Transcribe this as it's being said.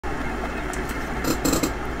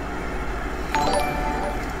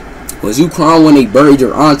Was you crying when they buried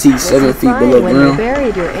your auntie 7 feet below when ground? They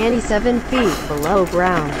buried your auntie 7 feet below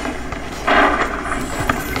ground.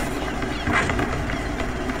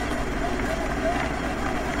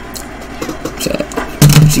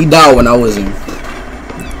 She died when I was in.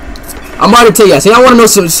 I'm about to tell you. See, I want to know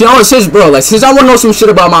some. See, I want to bro. Like, since I want to know some shit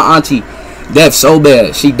about my auntie death so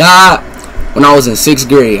bad. She died when I was in 6th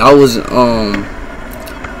grade. I was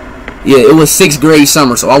yeah, it was 6th grade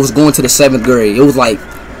summer, so I was going to the 7th grade. It was like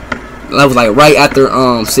right after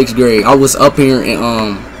 6th grade. I was up here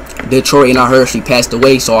in Detroit, and I heard she passed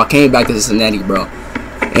away, so I came back to Cincinnati, bro.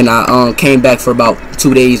 And I came back for about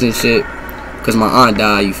 2 days and shit, cause my aunt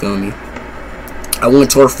died. You feel me? I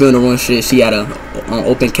went to her funeral and shit. She had a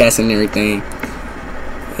open casket and everything,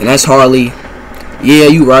 and that's hardly. Yeah,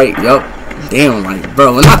 you right. Yup. Damn, like,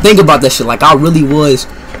 bro. When I think about that shit, like, I really was.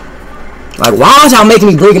 Like, why is y'all making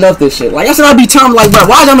me bringing up this shit? Like, that's what I be telling, like, bro,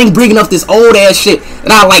 why is y'all making me bringing up this old ass shit?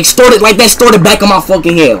 And I, like, stored it back in my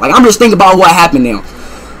fucking head. Like, I'm just thinking about what happened now.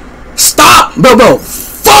 Stop, bro.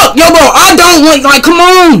 Fuck, yo, bro. I don't want, like, come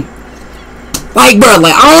on. Like, bro,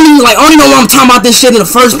 like, I don't even know why I'm talking about this shit in the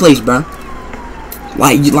first place, bro.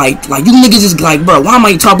 Like, you niggas just, like, bro, why am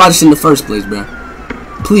I talking about this in the first place, bro?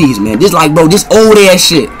 Please, man. This, like, bro, this old ass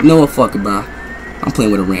shit. You know what, fuck it, bro. I'm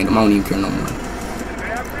playing with a random. I don't even care no more.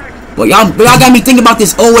 But y'all got me thinking about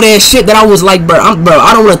this old ass shit that I was like, bro, I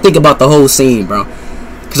don't want to think about the whole scene, bro.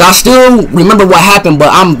 Cause I still remember what happened, but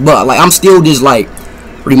I'm still just like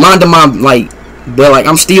reminding my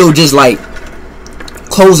I'm still just like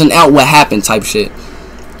closing out what happened type shit.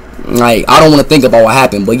 Like, I don't want to think about what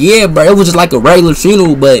happened, but yeah, bro, it was just like a regular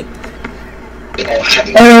funeral, but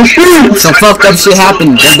some fucked up shit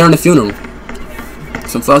happened during the funeral.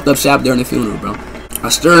 Some fucked up shit happened during the funeral, bro. I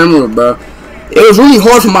still remember, bro. It was really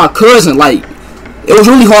hard for my cousin, like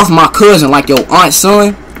your aunt's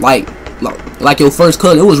son, like your first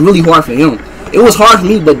cousin. It was really hard for him. It was hard for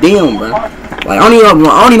me, but damn, bro. Like, I don't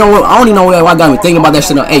even know why I got me thinking about that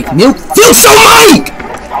shit. Hey, mute your mic.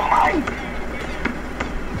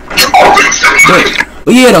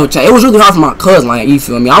 But yeah, though, it was really hard for my cousin. Like, you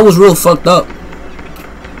feel me? I was real fucked up.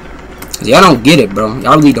 Y'all don't get it, bro.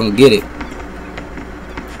 Y'all really don't get it.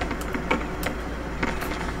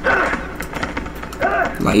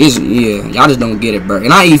 Like, yeah, y'all just don't get it, bro.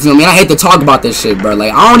 And you feel me? I hate to talk about this shit, bro.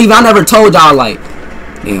 Like, I never told y'all, like,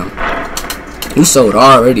 damn, you sold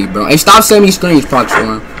already, bro. Hey, stop sending me screens, prox for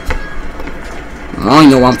him. I don't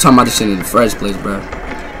even know why I'm talking about this shit in the first place, bro.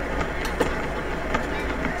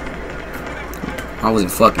 I was in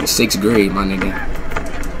fucking 6th grade, my nigga.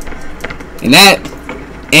 And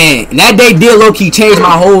that day did low-key change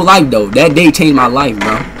my whole life, though. That day changed my life,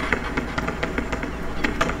 bro.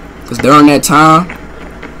 Cause during that time,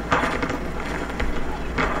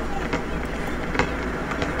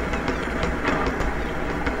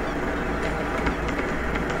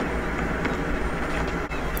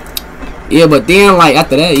 yeah, but then, like,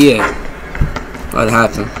 after that, yeah, what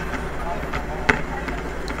happened?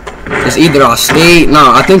 It's either I stayed,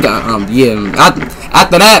 after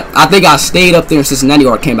that, I think I stayed up there in Cincinnati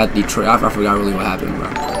or I came back to Detroit. I forgot really what happened, bro.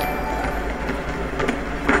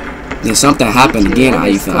 Then something happened again.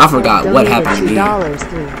 I forgot what happened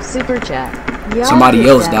again. Super chat. Somebody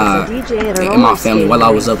else died in my family while I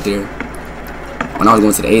was up there. When I was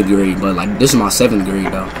going to the 8th grade, but, like, this is my 7th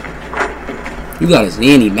grade, though. You gotta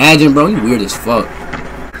imagine, bro. You weird as fuck.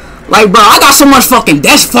 Like, bro, I got so much fucking.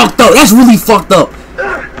 That's fucked up. That's really fucked up.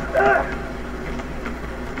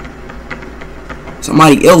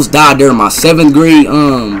 Somebody else died during my 7th grade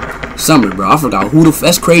summer, bro. I forgot who the.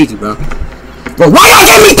 That's crazy, bro. Bro, why y'all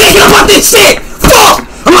get me thinking about this shit? Fuck!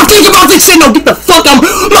 I'm not thinking about this shit. No, get the fuck out.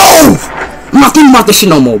 No! I'm not thinking about this shit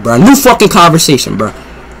no more, bro. New fucking conversation, bro.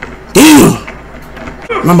 Damn.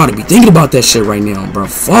 I'm about to be thinking about that shit right now, bro.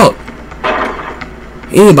 Fuck.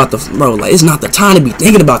 Ain't about the, bro, like, it's not the time to be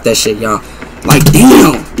thinking about that shit, y'all. Like,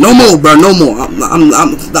 damn, no more, bro, no more. I'm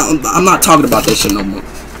not talking about that shit no more.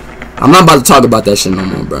 I'm not about to talk about that shit no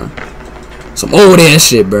more, bro. Some old ass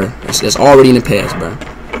shit, bro. That's already in the past, bro.